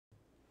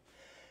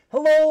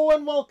Hello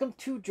and welcome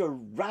to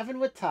Driving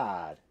with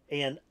Todd,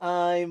 and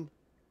I'm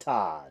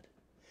Todd.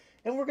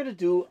 And we're going to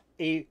do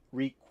a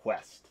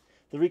request.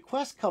 The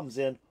request comes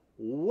in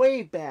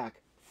way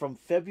back from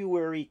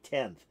February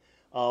 10th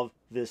of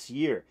this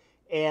year,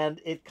 and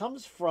it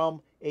comes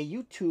from a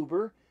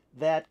YouTuber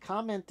that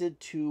commented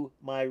to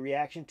my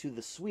reaction to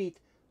the Sweet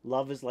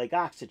Love is Like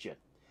Oxygen.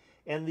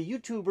 And the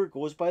YouTuber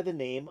goes by the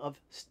name of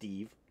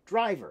Steve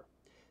Driver.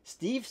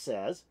 Steve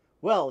says,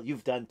 well,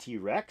 you've done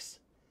T-Rex,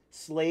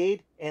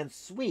 Slade, and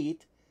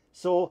Sweet,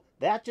 so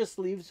that just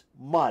leaves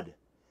Mud.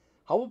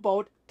 How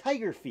about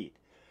Tiger Feet?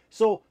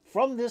 So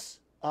from this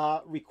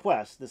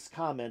request, this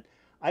comment,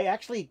 I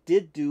actually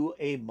did do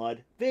a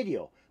Mud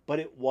video, but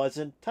it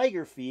wasn't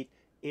Tiger Feet.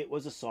 It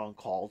was a song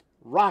called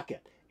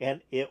Rocket,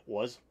 and it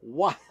was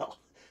wild.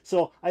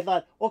 So I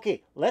thought,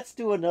 okay, let's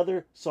do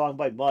another song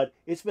by Mud.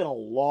 It's been a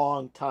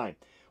long time.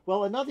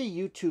 Well, another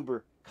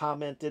YouTuber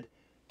commented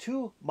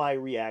to my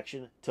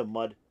reaction to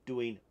Mud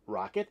doing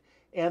Rocket,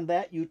 and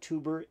that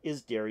YouTuber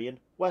is Darian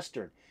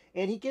Western.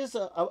 And he gives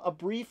a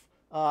brief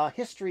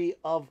history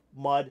of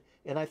Mud,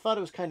 and I thought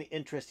it was kind of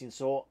interesting,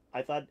 so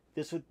I thought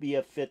this would be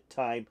a fit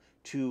time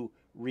to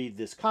read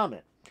this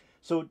comment.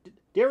 So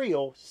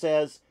Dario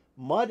says,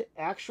 Mud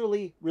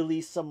actually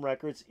released some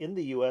records in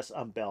the U.S.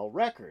 on Bell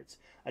Records.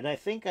 And I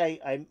think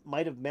I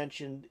might have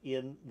mentioned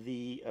in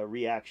the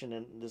reaction,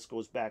 and this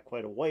goes back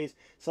quite a ways,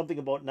 something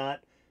about not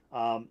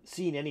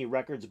seeing any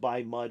records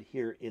by Mud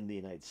here in the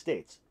United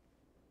States.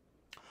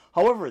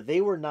 However,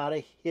 they were not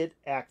a hit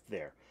act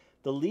there.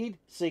 The lead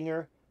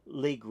singer,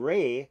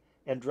 Legray,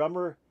 and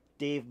drummer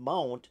Dave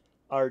Mount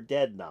are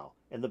dead now.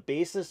 And the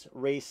bassist,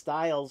 Ray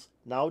Stiles,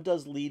 now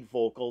does lead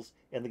vocals,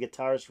 and the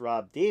guitarist,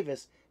 Rob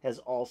Davis, has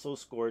also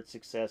scored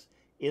success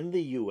in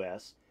the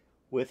U.S.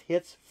 with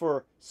hits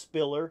for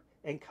Spiller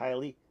and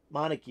Kylie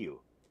Minogue.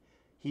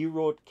 He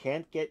wrote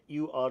Can't Get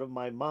You Out of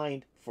My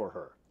Mind for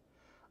her.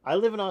 I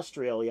live in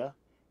Australia,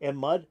 and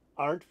Mud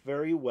aren't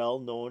very well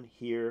known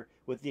here,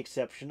 with the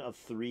exception of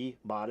 3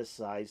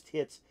 modest-sized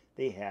hits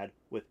they had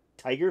with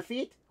Tiger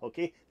Feet.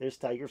 Okay, there's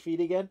Tiger Feet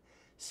again.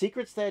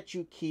 Secrets That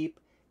You Keep,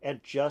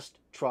 and Just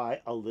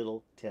Try a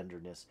Little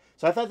Tenderness.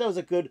 So I thought that was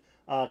a good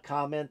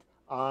comment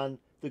on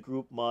the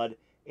group Mud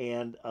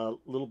and a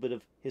little bit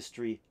of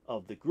history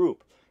of the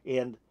group.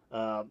 And,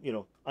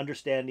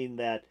 understanding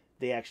that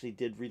they actually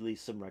did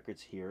release some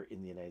records here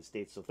in the United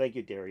States. So thank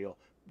you, Dario.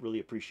 Really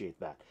appreciate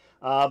that.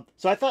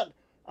 So I thought,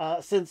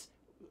 since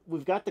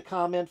we've got the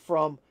comment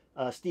from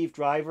Steve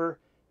Driver,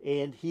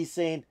 and he's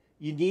saying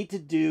you need to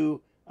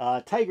do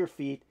Tiger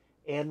Feet,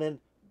 and then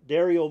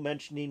Dario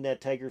mentioning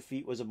that Tiger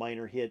Feet was a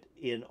minor hit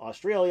in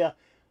Australia,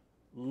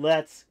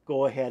 let's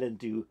go ahead and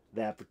do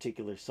that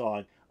particular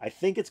song. I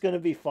think it's going to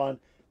be fun.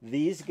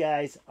 These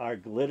guys are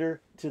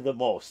glitter to the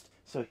most.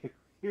 So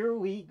here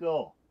we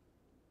go.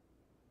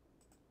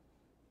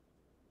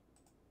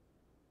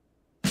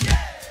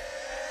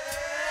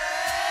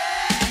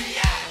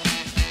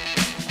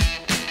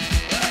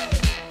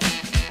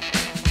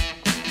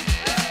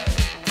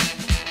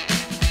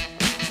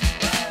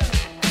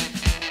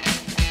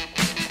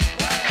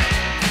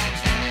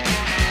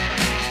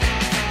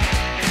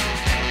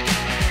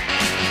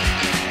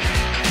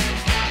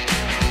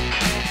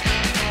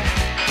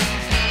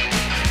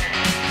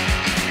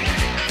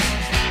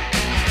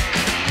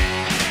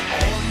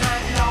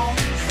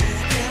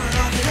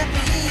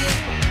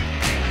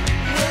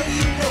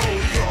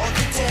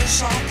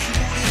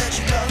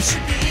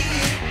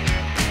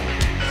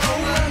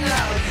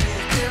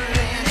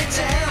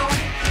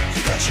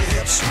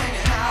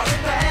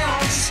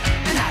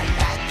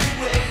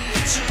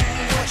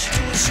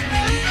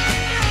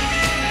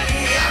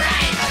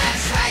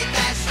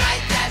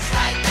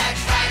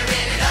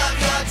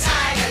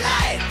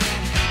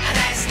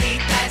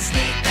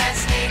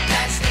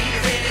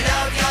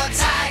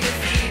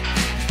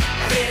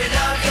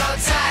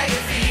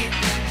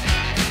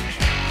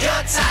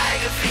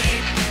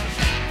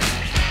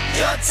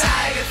 Your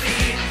tiger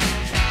feet,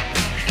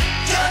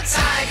 your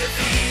tiger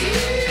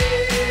feet,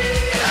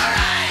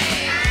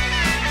 alright.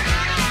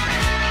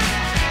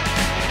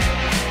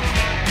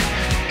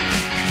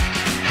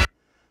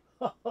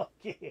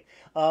 Okay,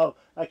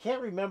 I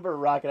can't remember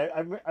Rocket.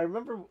 I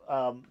remember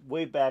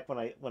way back when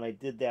I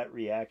did that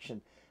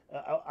reaction,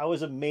 I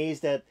was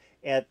amazed at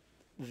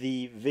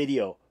the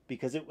video,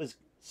 because it was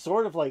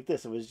sort of like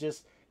this. It was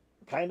just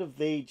kind of,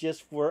 they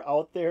just were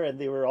out there and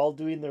they were all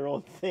doing their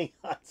own thing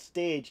on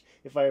stage,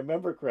 if I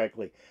remember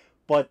correctly.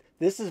 But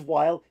this is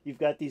wild. You've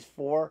got these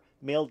 4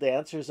 male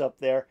dancers up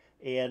there,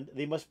 and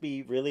they must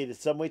be related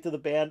some way to the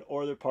band,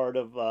 or they're part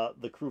of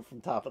the crew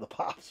from Top of the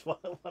Pops, one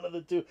of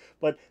the two.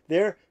 But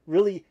they're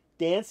really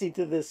dancing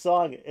to this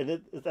song,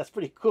 and that's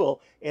pretty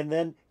cool. And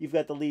then you've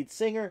got the lead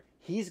singer.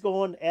 He's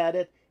going at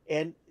it,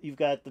 and you've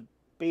got the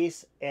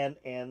bass and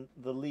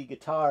the lead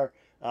guitar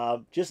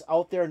just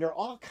out there, and they're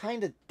all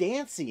kind of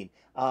dancing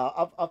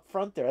up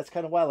front there. That's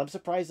kind of wild. I'm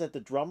surprised that the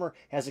drummer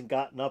hasn't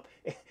gotten up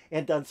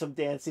and done some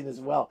dancing as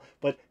well.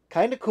 But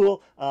kind of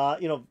cool.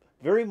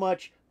 Very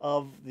much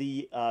of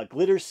the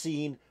glitter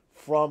scene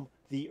from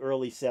the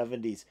early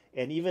 70s.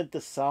 And even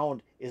the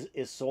sound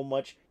is so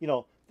much, you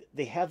know,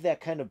 they have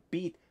that kind of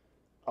beat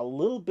a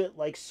little bit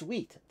like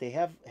Sweet. They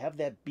have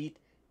that beat,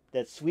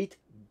 that sweet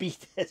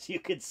beat, as you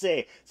could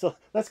say. So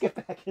let's get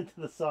back into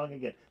the song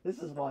again. This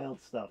is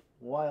wild stuff.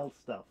 Wild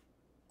stuff.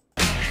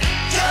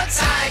 Your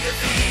tiger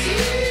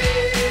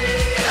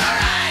feet,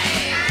 alright.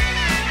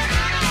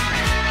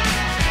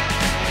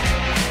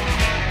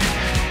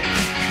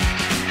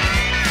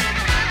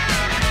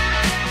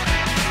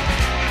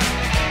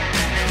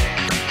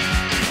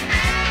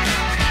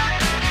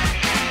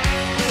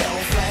 Well,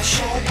 flash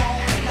your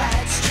warning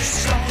lights just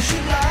as long as you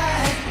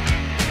like.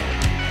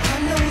 I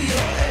know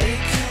you're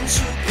aching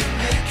to be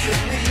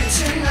making me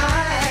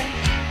tonight.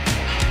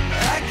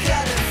 I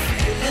got a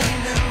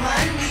feeling in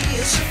my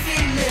knees, a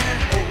feeling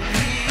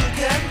only you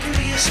can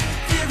please.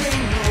 There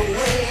ain't no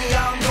way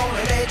I'm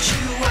gonna let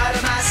you out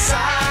of my sight.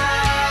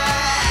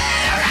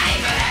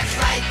 Alright, but that's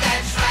right,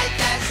 that's right,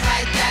 that's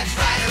right, that's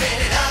right. I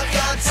really love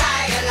your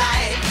tiger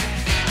light.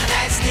 And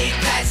that's neat,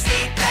 that's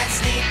neat,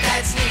 that's neat,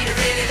 that's neat. I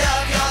really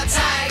love your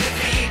tiger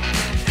feet.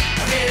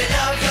 I really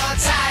love your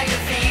tiger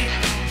feet.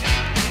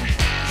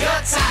 Your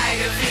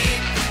tiger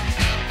feet.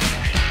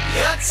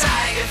 Your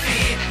tiger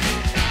feet.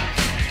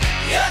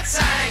 Your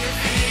tiger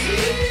feet.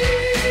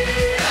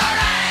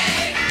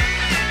 Alright.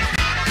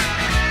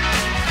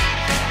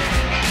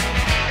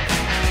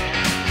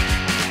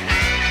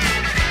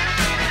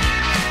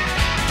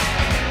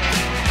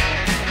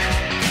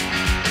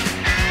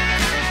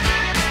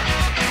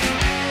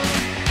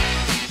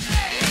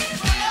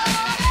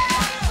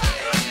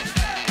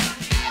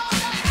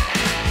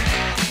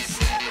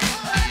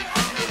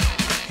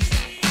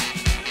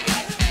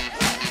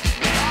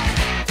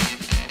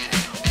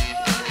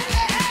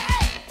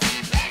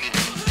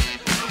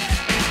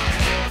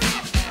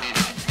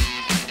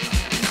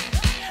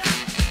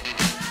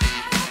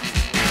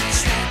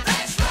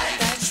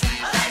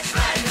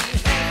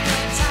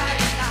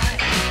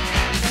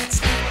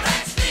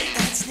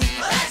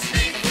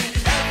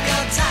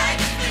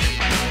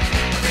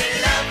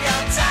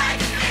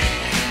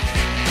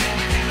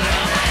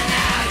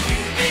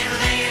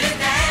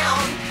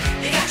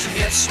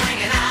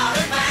 Swinging out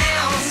of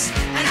bounds,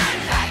 and I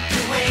like the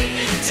way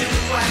you do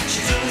what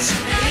you do to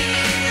me.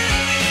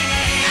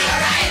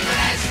 Alright, but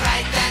that's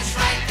right, that's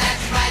right,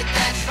 that's right,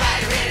 that's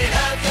right. I really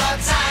love your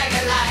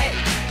tiger light.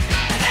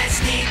 And that's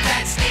neat,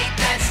 that's neat,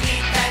 that's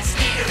neat, that's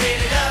neat. I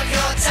really love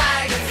your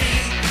tiger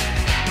feet.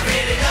 I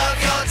really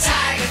love your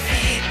tiger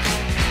feet.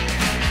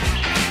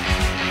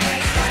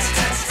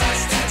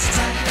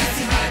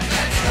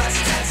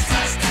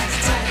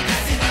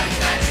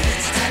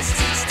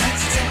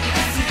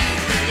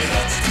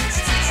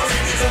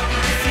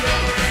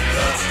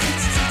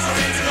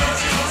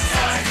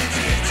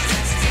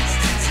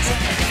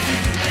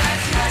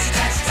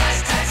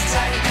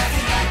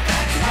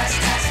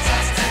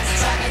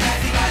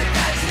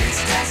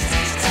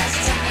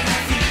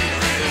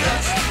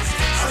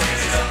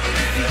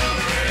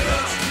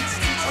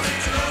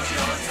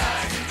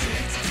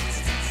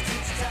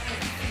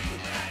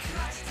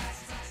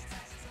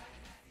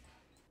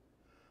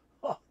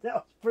 Oh, that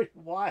was pretty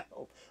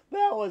wild.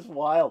 That was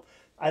wild.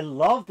 I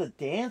love the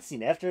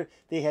dancing after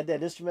they had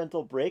that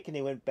instrumental break and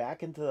they went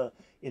back into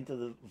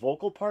the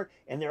vocal part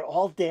and they're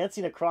all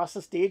dancing across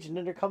the stage and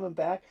then they're coming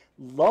back.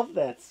 Love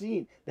that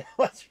scene. That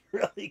was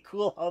really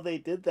cool how they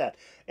did that.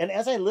 And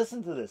as I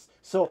listened to this,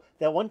 so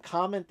that one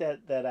comment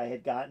that I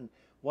had gotten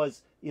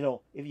was, you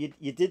know, if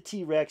you did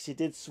T-Rex, you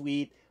did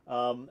Sweet,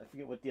 I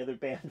forget what the other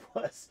band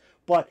was,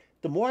 but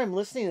the more I'm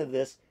listening to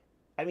this,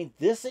 I mean,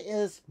 this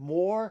is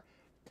more.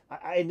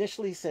 I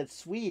initially said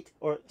Sweet,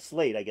 or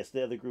Slade, I guess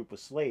the other group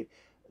was Slade.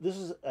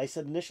 I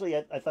said initially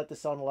I thought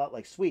this sounded a lot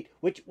like Sweet,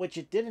 which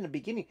it did in the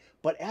beginning.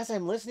 But as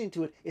I'm listening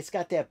to it, it's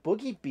got that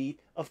boogie beat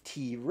of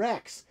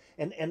T-Rex.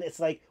 And it's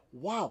like,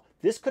 wow,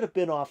 this could have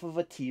been off of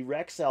a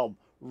T-Rex album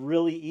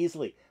really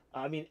easily.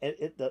 I mean,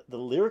 the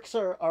lyrics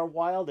are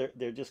wild.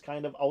 They're just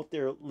kind of out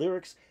there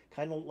lyrics,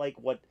 kind of like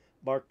what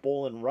Mark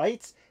Bolan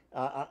writes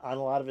on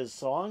a lot of his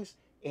songs.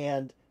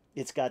 And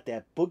it's got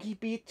that boogie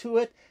beat to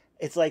it.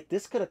 It's like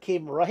this could have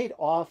came right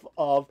off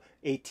of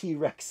a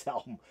T-Rex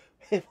album.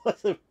 It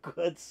was a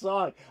good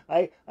song.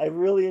 I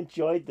really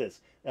enjoyed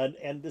this.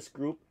 And this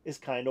group is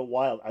kind of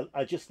wild.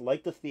 I just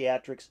like the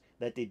theatrics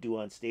that they do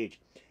on stage.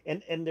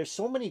 And there's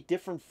so many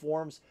different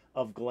forms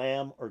of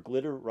glam or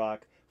glitter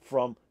rock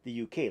from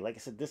the UK. Like I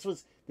said, this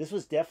was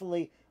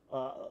definitely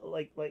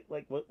like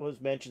what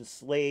was mentioned,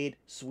 Slade,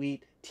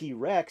 Sweet,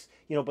 T-Rex,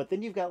 you know, but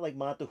then you've got like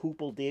Mott the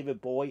Hoople,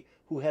 David Bowie,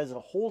 who has a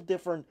whole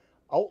different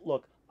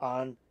outlook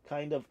on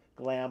kind of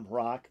glam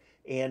rock,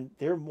 and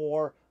they're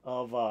more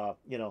of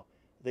you know,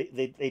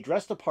 they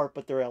dress the part,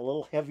 but they're a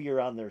little heavier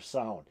on their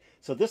sound.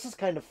 So this is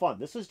kind of fun.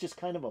 This is just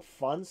kind of a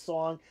fun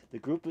song. The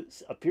group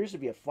appears to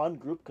be a fun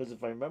group because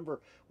if I remember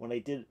when I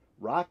did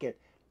Rocket,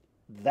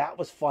 that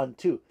was fun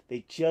too.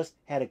 They just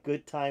had a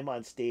good time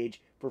on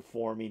stage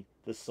performing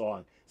the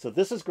song. So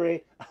this is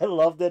great. I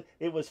loved it.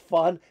 It was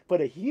fun.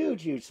 Put a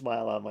huge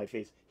smile on my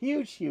face.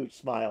 Huge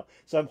smile.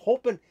 So I'm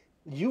hoping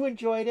you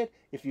enjoyed it.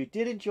 If you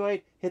did enjoy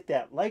it, hit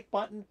that like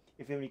button.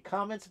 If you have any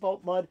comments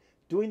about Mud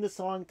doing the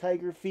song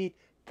Tiger Feet,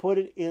 put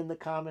it in the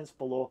comments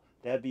below.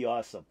 That'd be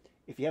awesome.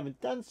 If you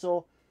haven't done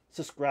so,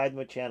 subscribe to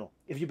my channel.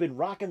 If you've been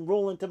rock and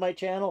rolling to my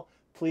channel,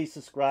 please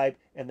subscribe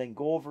and then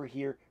go over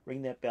here,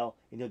 ring that bell,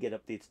 and you'll get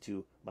updates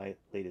to my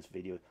latest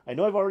videos. I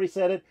know I've already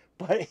said it,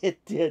 but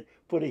it did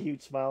put a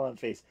huge smile on my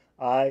face.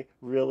 I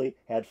really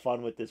had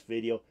fun with this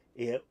video.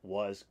 It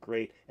was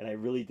great, and I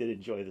really did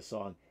enjoy the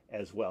song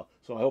as well.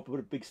 So I hope it put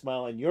a big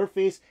smile on your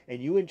face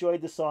and you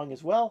enjoyed the song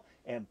as well.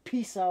 And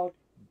peace out,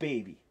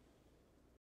 baby.